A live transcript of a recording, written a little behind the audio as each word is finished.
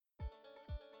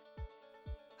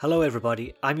Hello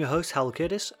everybody, I'm your host Hal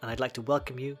Curtis and I'd like to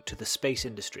welcome you to The Space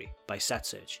Industry by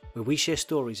SatSearch, where we share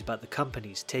stories about the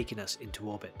companies taking us into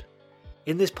orbit.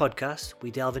 In this podcast, we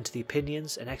delve into the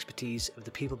opinions and expertise of the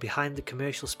people behind the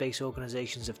commercial space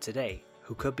organisations of today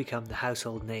who could become the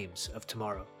household names of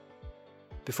tomorrow.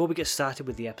 Before we get started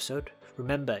with the episode,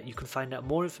 remember you can find out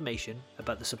more information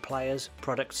about the suppliers,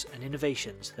 products and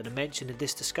innovations that are mentioned in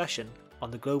this discussion on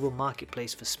the global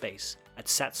marketplace for space at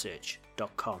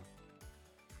satsearch.com.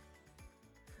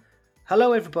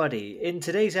 Hello everybody, in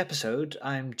today's episode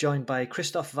I'm joined by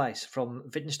Christoph Weiss from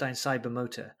Wittgenstein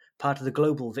Cybermotor, part of the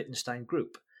global Wittgenstein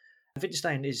group.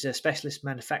 Wittgenstein is a specialist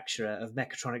manufacturer of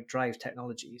mechatronic drive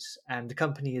technologies, and the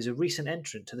company is a recent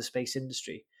entrant to the space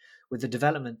industry with the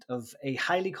development of a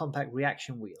highly compact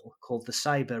reaction wheel called the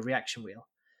Cyber Reaction Wheel.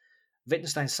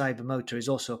 Wittgenstein Cybermotor is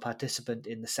also a participant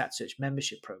in the SatSearch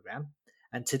membership program,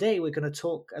 and today we're going to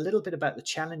talk a little bit about the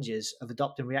challenges of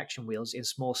adopting reaction wheels in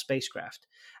small spacecraft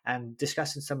and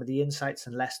discussing some of the insights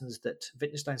and lessons that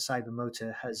Wittgenstein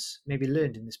Cybermotor has maybe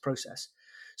learned in this process.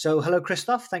 So hello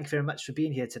Christoph, thank you very much for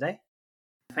being here today.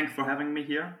 Thanks for having me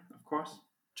here, of course.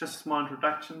 Just a small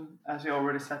introduction. As you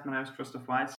already said, my name is Christoph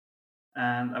Weiss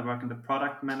and I work in the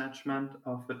product management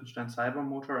of Wittgenstein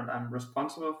Cybermotor, and I'm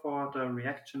responsible for the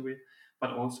reaction wheel,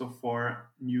 but also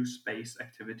for new space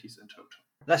activities in total.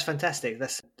 That's fantastic.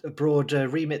 That's a broad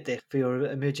remit there for your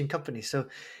emerging company. So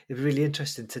it'd be really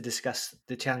interesting to discuss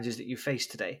the challenges that you face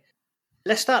today.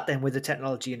 Let's start then with the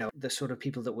technology, the sort of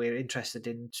people that we're interested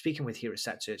in speaking with here at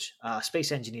SatSearch are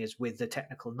space engineers with the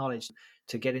technical knowledge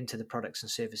to get into the products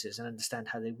and services and understand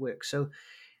how they work. So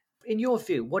in your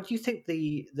view, what do you think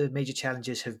the major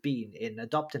challenges have been in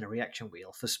adopting a reaction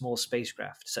wheel for small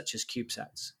spacecraft such as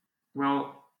CubeSats?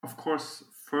 Well, of course,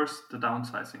 first, the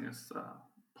downsizing is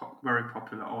very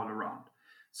popular all around.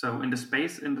 So in the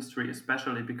space industry,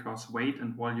 especially because weight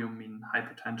and volume mean high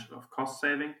potential of cost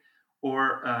saving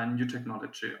or new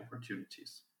technology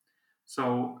opportunities.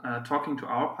 So talking to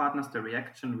our partners, the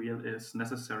reaction wheel is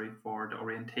necessary for the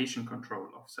orientation control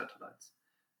of satellites.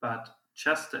 But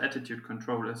just the attitude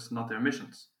control is not their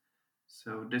missions.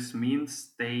 So this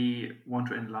means they want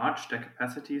to enlarge their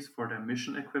capacities for their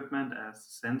mission equipment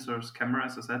as sensors,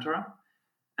 cameras, etc.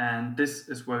 And this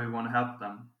is where we want to help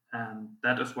them. And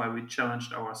that is why we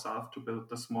challenged ourselves to build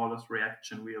the smallest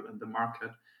reaction wheel in the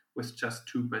market with just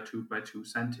 2 by 2 by 2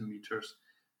 centimeters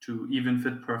to even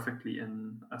fit perfectly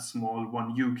in a small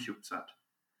 1U CubeSat.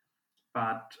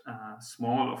 But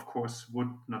small, of course,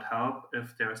 would not help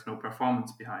if there is no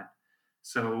performance behind.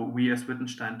 So we as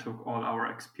Wittgenstein took all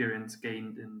our experience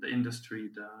gained in the industry,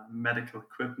 the medical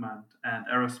equipment and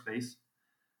aerospace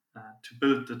to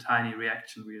build the tiny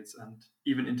reaction wheels and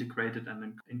even integrated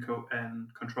an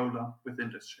controller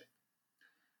within this shape.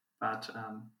 But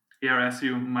here, as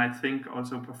you might think,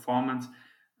 also performance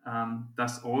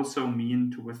does also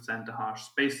mean to withstand the harsh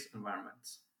space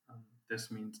environments.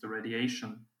 This means the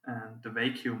radiation and the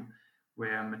vacuum,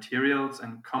 where materials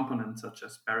and components such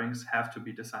as bearings have to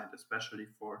be designed especially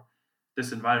for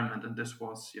this environment, and this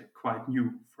was quite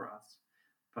new for us.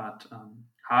 But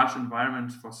harsh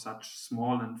environments for such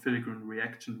small and filigree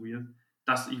reaction wheel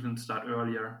does even start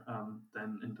earlier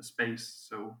than in the space.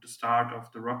 So the start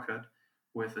of the rocket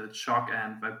with its shock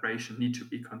and vibration need to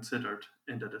be considered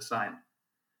in the design.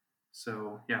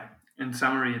 So in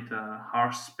summary, the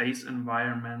harsh space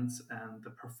environments and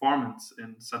the performance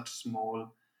in such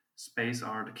small space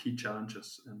are the key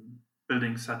challenges in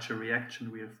building such a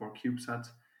reaction wheel for CubeSats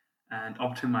and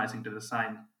optimizing the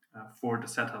design for the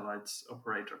satellite's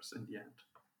operators in the end.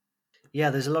 Yeah,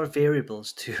 there's a lot of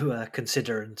variables to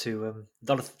consider and to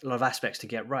a lot of aspects to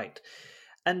get right.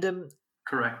 And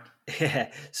correct.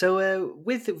 Yeah. So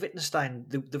with the Wittgenstein,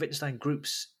 the Wittgenstein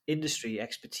Group's industry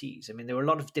expertise, I mean, there were a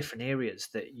lot of different areas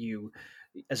that you,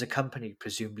 as a company,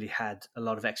 presumably had a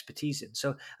lot of expertise in.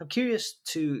 So I'm curious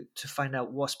to find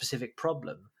out what specific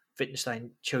problem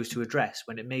Wittgenstein chose to address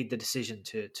when it made the decision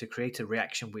to create a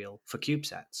reaction wheel for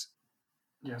CubeSats.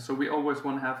 Yeah, so we always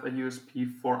want to have a USP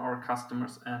for our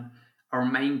customers, and our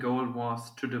main goal was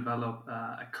to develop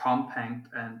a compact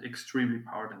and extremely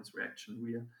power-dense reaction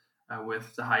wheel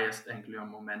with the highest angular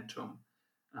momentum.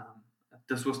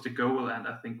 This was the goal, and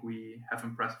I think we have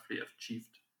impressively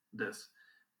achieved this.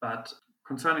 But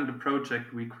concerning the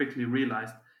project, we quickly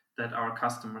realized that our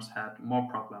customers had more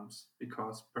problems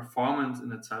because performance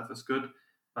in itself is good,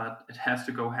 but it has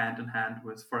to go hand in hand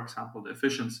with, for example, the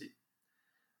efficiency.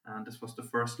 And this was the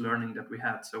first learning that we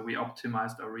had. So we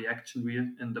optimized our reaction wheel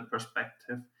in the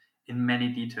perspective in many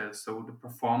details. So the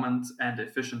performance and the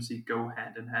efficiency go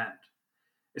hand in hand,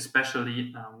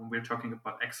 especially when we're talking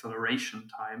about acceleration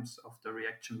times of the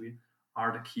reaction wheel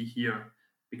are the key here.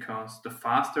 because the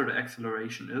faster the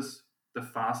acceleration is, the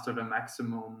faster the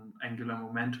maximum angular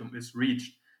momentum is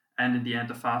reached. And in the end,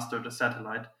 the faster the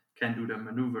satellite can do the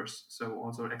maneuvers. So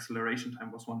also acceleration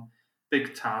time was one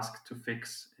big task to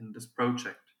fix in this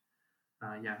project.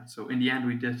 So in the end,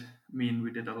 we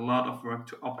did a lot of work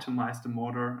to optimize the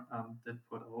motor. That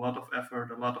put a lot of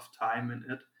effort, a lot of time in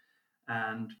it,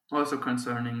 and also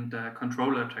concerning the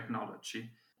controller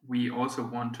technology, we also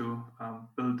want to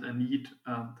build a need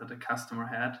that the customer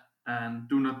had and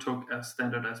do not took a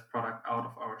standardized product out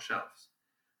of our shelves.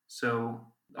 So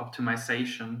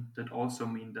optimization that also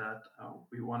mean that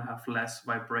we want to have less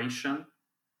vibration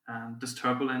and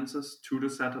disturbances to the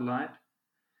satellite.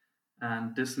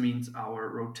 And this means our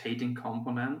rotating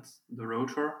components, the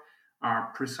rotor,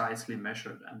 are precisely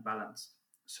measured and balanced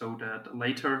so that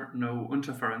later no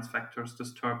interference factors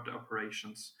disturb the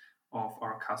operations of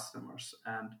our customers.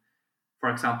 And for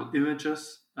example,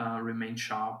 images remain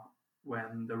sharp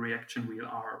when the reaction wheel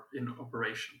are in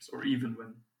operations, or even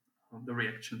when the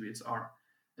reaction wheels are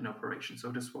in operation.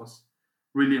 So this was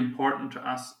really important to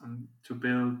us to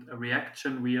build a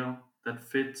reaction wheel that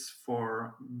fits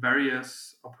for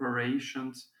various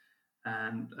operations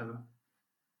and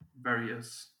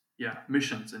various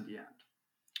missions in the end.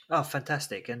 Oh,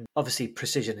 fantastic. And obviously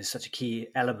precision is such a key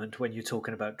element when you're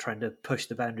talking about trying to push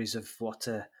the boundaries of what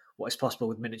is possible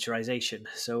with miniaturization.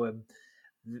 So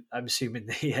I'm assuming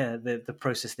the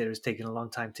process there has taken a long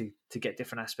time to get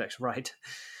different aspects right.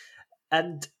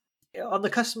 And on the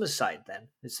customer's side, then,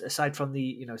 aside from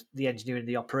the engineering,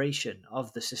 the operation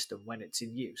of the system when it's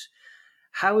in use,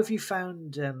 how have you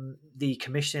found the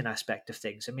commissioning aspect of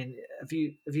things? I mean, have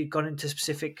you gone into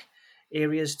specific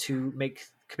areas to make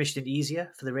commissioning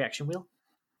easier for the reaction wheel?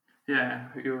 Yeah,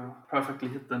 you perfectly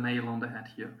hit the nail on the head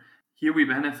here. Here we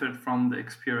benefit from the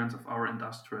experience of our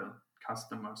industrial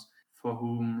customers for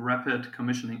whom rapid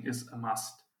commissioning is a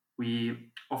must.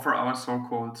 We offer our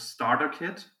so-called starter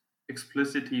kit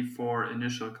explicitly for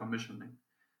initial commissioning.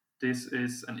 This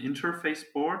is an interface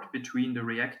board between the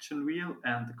reaction wheel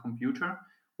and the computer,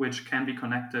 which can be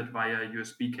connected via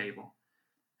USB cable.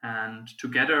 And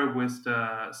together with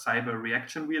the Cyber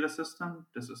Reaction Wheel Assistant,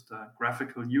 this is the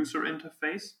graphical user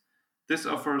interface. This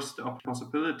offers the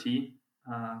possibility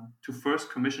to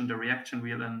first commission the reaction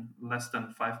wheel in less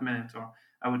than 5 minutes, or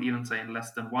I would even say in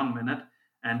less than 1 minute,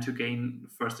 and to gain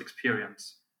first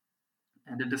experience.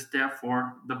 And it is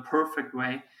therefore the perfect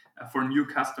way for new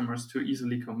customers to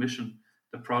easily commission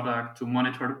the product, to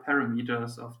monitor the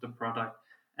parameters of the product,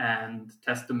 and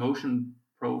test the motion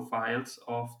profiles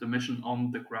of the mission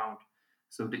on the ground.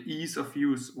 So the ease of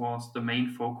use was the main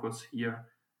focus here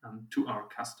to our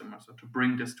customers, or to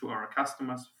bring this to our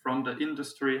customers from the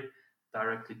industry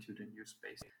directly to the new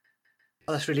space.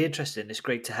 Well, that's really interesting. It's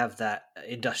great to have that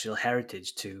industrial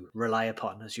heritage to rely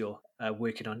upon as you're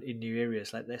working on in new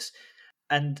areas like this.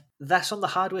 And that's on the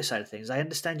hardware side of things. I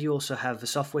understand you also have a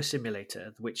software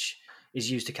simulator, which is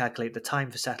used to calculate the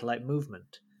time for satellite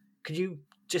movement. Could you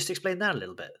just explain that a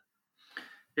little bit?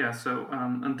 Yeah, so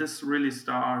and this really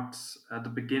starts at the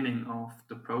beginning of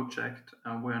the project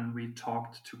when we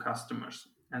talked to customers.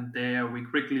 And there we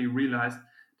quickly realized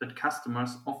that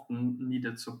customers often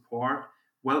needed support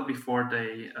well before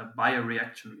they buy a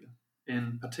reaction wheel.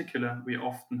 In particular, we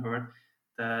often heard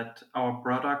that our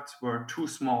products were too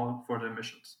small for their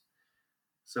missions.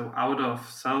 So, out of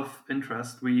self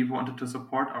interest, we wanted to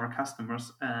support our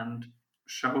customers and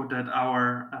show that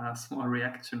our small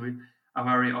reaction we are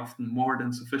very often more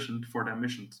than sufficient for their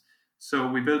missions. So,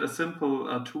 we built a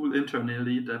simple tool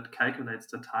internally that calculates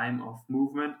the time of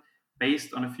movement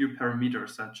based on a few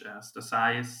parameters, such as the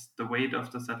size, the weight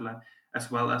of the satellite,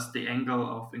 as well as the angle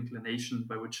of inclination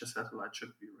by which the satellite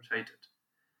should be rotated.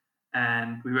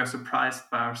 And we were surprised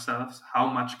by ourselves how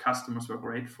much customers were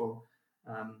grateful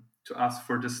to us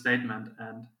for this statement,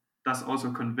 and thus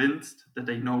also convinced that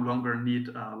they no longer need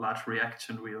a large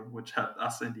reaction wheel, which helped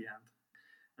us in the end.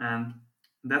 And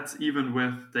that's even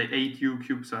with the 8U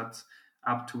CubeSats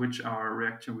up to which our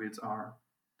reaction wheels are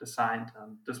designed.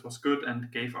 And this was good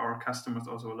and gave our customers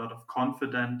also a lot of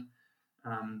confidence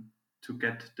to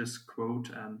get this quote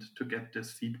and to get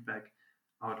this feedback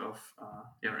out of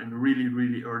in a really,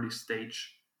 really early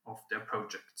stage of their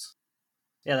projects.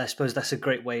 Yeah, I suppose that's a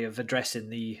great way of addressing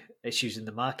the issues in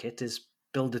the market is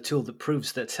build a tool that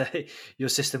proves that your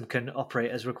system can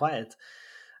operate as required.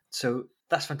 So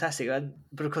that's fantastic.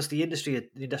 But of course, the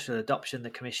industrial adoption, the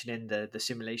commissioning, the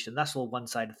simulation, that's all one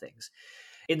side of things.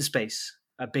 In space,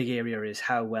 a big area is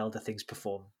how well do things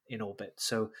perform in orbit.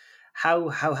 So how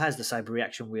has the cyber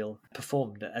reaction wheel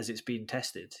performed as it's been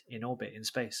tested in orbit in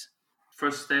space?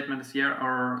 First statement is here,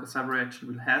 our cyber reaction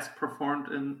wheel has performed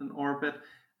in orbit,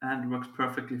 and works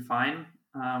perfectly fine.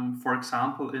 For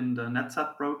example, in the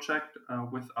NetSat project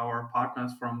with our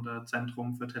partners from the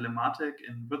Zentrum für Telematik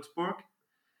in Würzburg.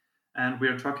 And we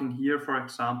are talking here, for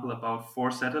example, about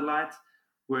 4 satellites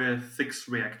with 6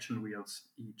 reaction wheels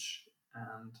each.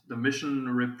 And the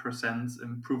mission represents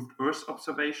improved Earth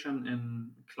observation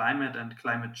in climate and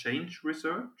climate change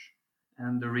research.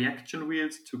 And the reaction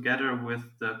wheels, together with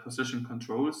the position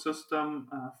control system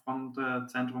from the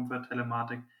Zentrum für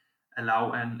Telematik,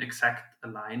 allow an exact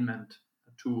alignment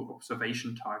to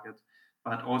observation target,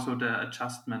 but also the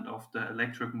adjustment of the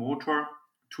electric motor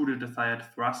to the desired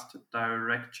thrust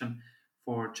direction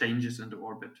for changes in the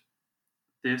orbit.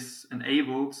 This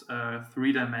enables a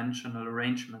 3-dimensional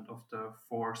arrangement of the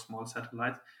 4 small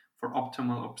satellites for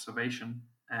optimal observation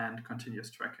and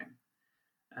continuous tracking.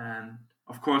 And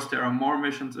of course, there are more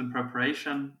missions in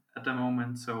preparation at the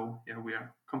moment, so yeah, we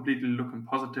are completely looking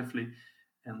positively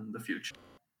in the future.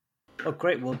 Oh,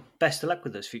 great. Well, best of luck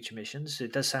with those future missions.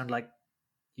 It does sound like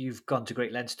you've gone to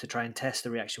great lengths to try and test the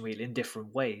reaction wheel in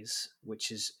different ways,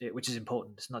 which is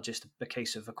important. It's not just a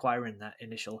case of acquiring that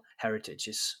initial heritage;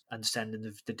 it's understanding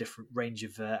the different range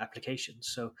of applications.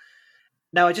 So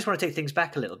now I just want to take things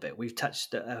back a little bit. We've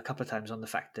touched a couple of times on the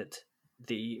fact that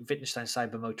the Wittgenstein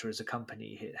Cybermotor as a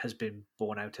company has been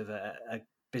born out of a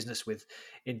business with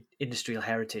industrial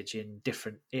heritage in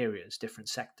different areas, different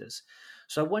sectors.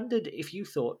 So I wondered if you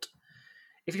thought,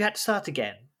 if you had to start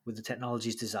again with the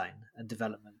technology's design and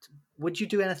development, would you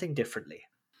do anything differently?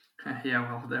 Yeah,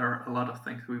 well, there are a lot of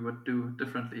things we would do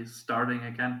differently starting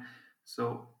again.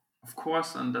 So, of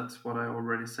course, and that's what I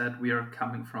already said, we are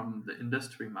coming from the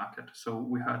industry market. So,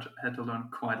 we had to learn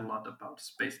quite a lot about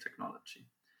space technology.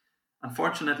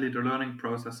 Unfortunately, the learning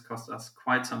process cost us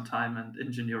quite some time and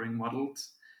engineering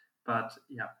models. But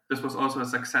yeah, this was also a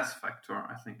success factor,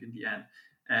 I think, in the end.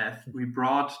 We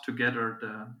brought together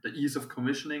the ease of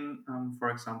commissioning,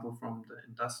 for example, from the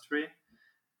industry,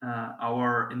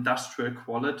 our industrial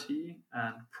quality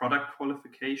and product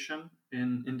qualification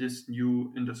in this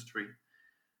new industry.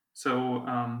 So,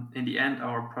 in the end,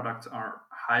 our products are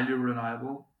highly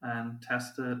reliable and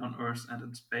tested on Earth and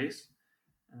in space.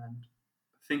 And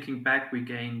thinking back, we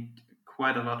gained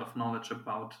quite a lot of knowledge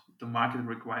about the market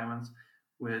requirements,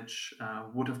 which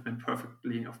would have been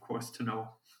perfectly, of course, to know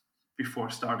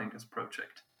before starting this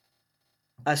project.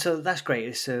 So that's great.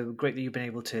 It's great that you've been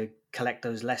able to collect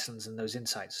those lessons and those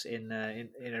insights in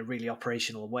a really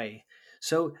operational way.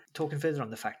 So, talking further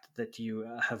on the fact that you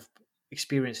have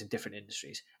experience in different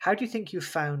industries, how do you think you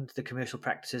found the commercial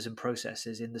practices and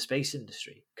processes in the space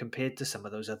industry compared to some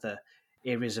of those other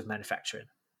areas of manufacturing?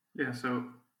 Yeah, so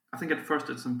I think at first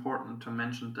it's important to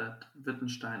mention that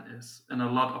Wittgenstein is in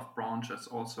a lot of branches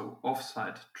also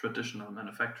offsite traditional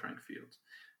manufacturing fields.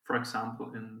 For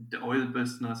example, in the oil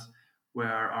business,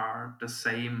 where are the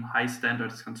same high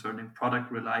standards concerning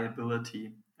product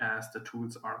reliability as the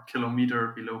tools are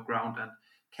kilometer below ground and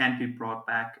can be brought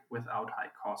back without high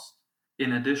cost.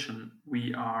 In addition,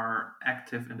 we are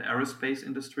active in the aerospace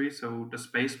industry, so the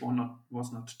space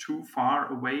was not too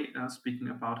far away, speaking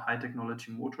about high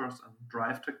technology motors and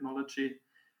drive technology.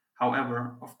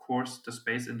 However, of course, the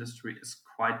space industry is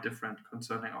quite different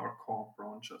concerning our core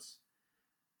branches.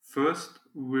 First,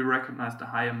 we recognize the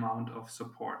high amount of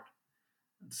support.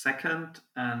 Second,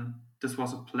 and this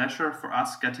was a pleasure for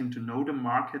us getting to know the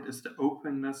market, is the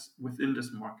openness within this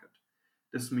market.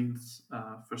 This means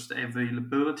first the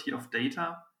availability of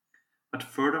data, but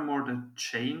furthermore the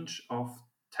change of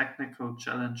technical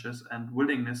challenges and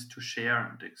willingness to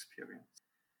share the experience.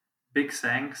 Big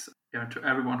thanks to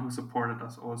everyone who supported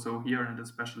us also here and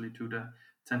especially to the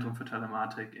Zentrum für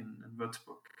Telematik in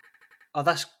Würzburg. Oh,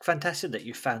 that's fantastic that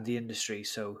you found the industry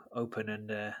so open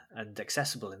and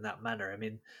accessible in that manner. I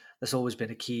mean, that's always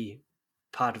been a key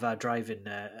part of our driving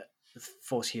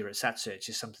force here at SatSearch,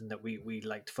 is something that we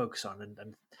like to focus on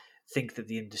and think that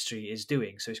the industry is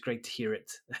doing. So it's great to hear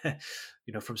it,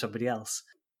 from somebody else.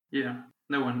 Yeah,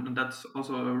 no, and that's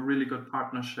also a really good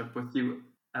partnership with you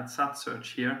at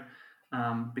SatSearch here,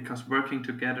 because working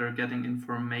together, getting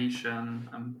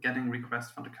information, getting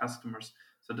requests from the customers.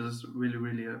 So this is really,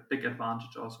 really a big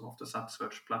advantage also of the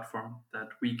SatSearch platform that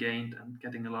we gained and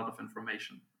getting a lot of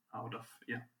information out of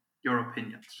your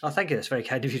opinions. Oh, thank you. That's very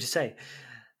kind of you to say.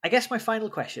 I guess my final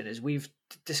question is: we've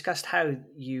discussed how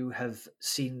you have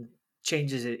seen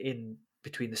changes in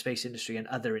between the space industry and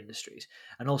other industries,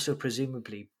 and also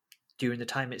presumably during the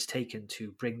time it's taken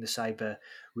to bring the cyber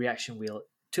reaction wheel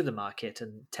to the market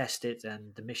and test it,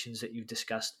 and the missions that you've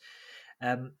discussed.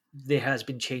 There has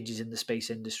been changes in the space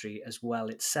industry as well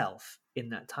itself in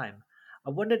that time.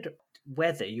 I wondered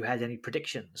whether you had any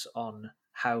predictions on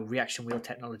how reaction wheel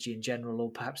technology in general,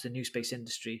 or perhaps the new space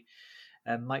industry,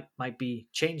 might be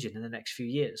changing in the next few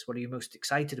years. What are you most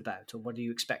excited about, or what do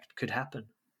you expect could happen?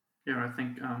 Yeah, I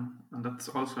think, and that's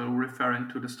also referring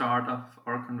to the start of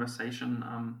our conversation.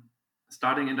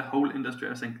 Starting in the whole industry,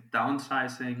 I think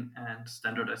downsizing and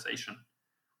standardization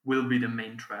will be the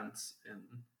main trends in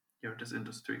this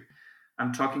industry.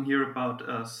 I'm talking here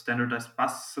about standardized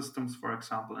bus systems, for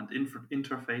example, and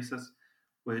interfaces,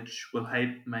 which will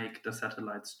help make the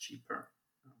satellites cheaper.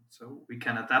 So we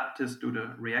can adapt this to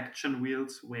the reaction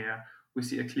wheels, where we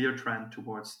see a clear trend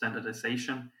towards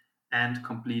standardization and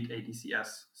complete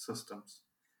ADCS systems.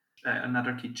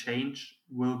 Another key change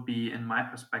will be, in my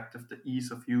perspective, the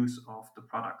ease of use of the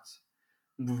products,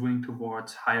 moving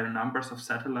towards higher numbers of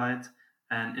satellites,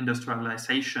 and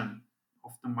industrialization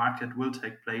of the market will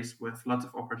take place with lots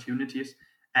of opportunities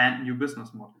and new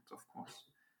business models, of course.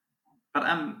 But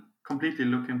I'm completely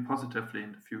looking positively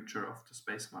in the future of the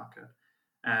space market,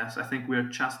 as I think we're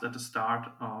just at the start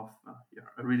of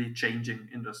a really changing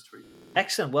industry.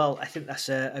 Excellent. Well, I think that's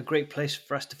a great place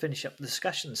for us to finish up the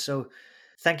discussion. So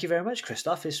thank you very much,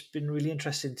 Christoph. It's been really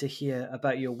interesting to hear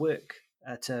about your work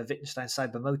at Wittgenstein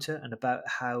Cybermotor and about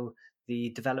how the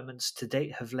developments to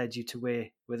date have led you to where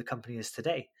the company is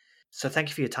today. So thank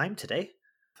you for your time today.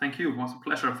 Thank you. It was a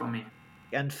pleasure for me.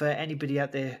 And for anybody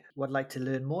out there who would like to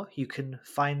learn more, you can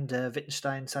find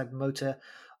Wittgenstein Cybermotor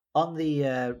on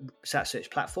the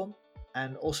SatSearch platform.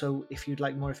 And also, if you'd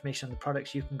like more information on the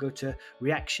products, you can go to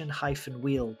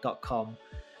reaction-wheel.com,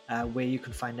 where you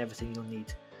can find everything you'll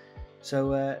need.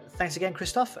 So thanks again,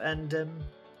 Christoph, and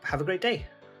have a great day.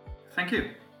 Thank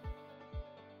you.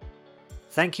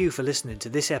 Thank you for listening to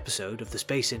this episode of The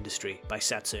Space Industry by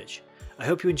SatSearch. I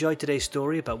hope you enjoyed today's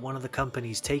story about one of the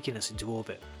companies taking us into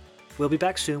orbit. We'll be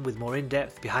back soon with more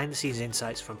in-depth, behind-the-scenes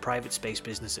insights from private space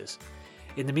businesses.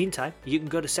 In the meantime, you can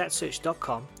go to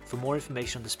satsearch.com for more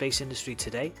information on the space industry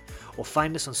today, or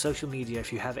find us on social media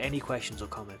if you have any questions or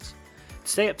comments. To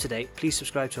stay up to date, please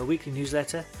subscribe to our weekly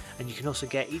newsletter, and you can also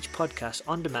get each podcast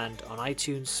on demand on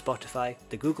iTunes, Spotify,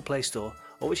 the Google Play Store,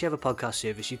 or whichever podcast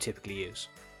service you typically use.